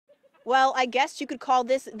Well, I guess you could call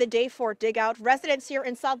this the day for dig out. Residents here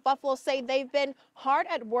in South Buffalo say they've been hard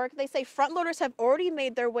at work. They say front loaders have already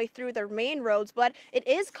made their way through their main roads, but it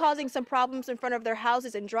is causing some problems in front of their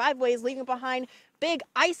houses and driveways, leaving behind big,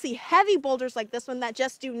 icy, heavy boulders like this one that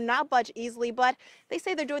just do not budge easily. But they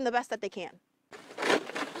say they're doing the best that they can.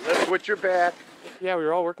 Lift with your back. Yeah, we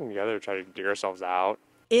were all working together to try to dig ourselves out.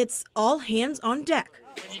 It's all hands on deck.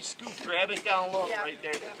 When you scoop, grab it down low, right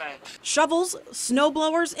there, the fence. Shovels, snow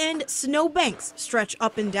blowers, and snow banks stretch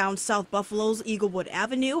up and down South Buffalo's Eaglewood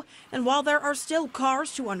Avenue. And while there are still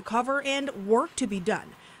cars to uncover and work to be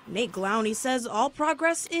done, Nate Glowney says all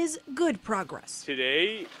progress is good progress.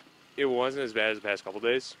 Today, it wasn't as bad as the past couple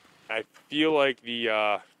days. I feel like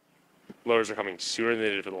the loaders are coming sooner than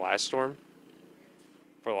they did for the last storm.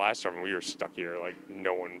 For the last storm, we were stuck here, like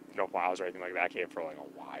no plows or anything like that came for like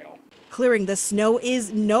a while. Clearing the snow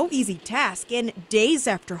is no easy task, and days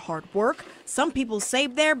after hard work, some people say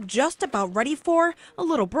they're just about ready for a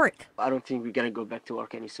little break. I don't think we're gonna go back to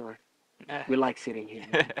work any sooner. We like sitting here.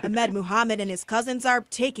 Ahmed Muhammad and his cousins are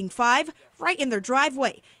taking 5 right in their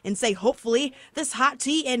driveway and say hopefully this hot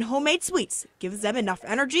tea and homemade sweets gives them enough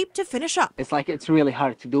energy to finish up. It's really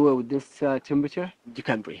hard to do it with this temperature. You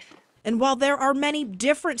can't breathe. And while there are many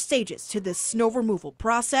different stages to this snow removal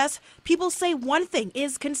process, people say one thing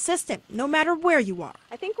is consistent no matter where you are.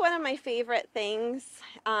 I think one of my favorite things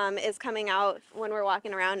is coming out when we're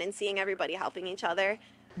walking around and seeing everybody helping each other.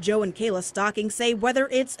 Joe and Kayla Stocking say whether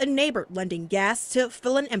it's a neighbor lending gas to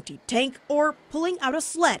fill an empty tank or pulling out a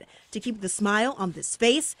sled to keep the smile on this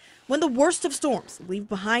face, when the worst of storms leave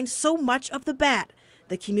behind so much of the bad,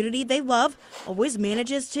 the community they love always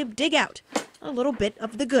manages to dig out a little bit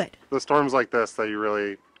of the good. The storms like this that you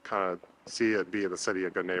really kind of see it be the city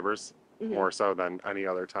of good neighbors, more so than any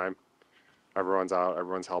other time. Everyone's out,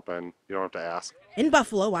 everyone's helping. You don't have to ask. In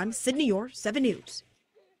Buffalo, I'm Sydney Orr, 7 News.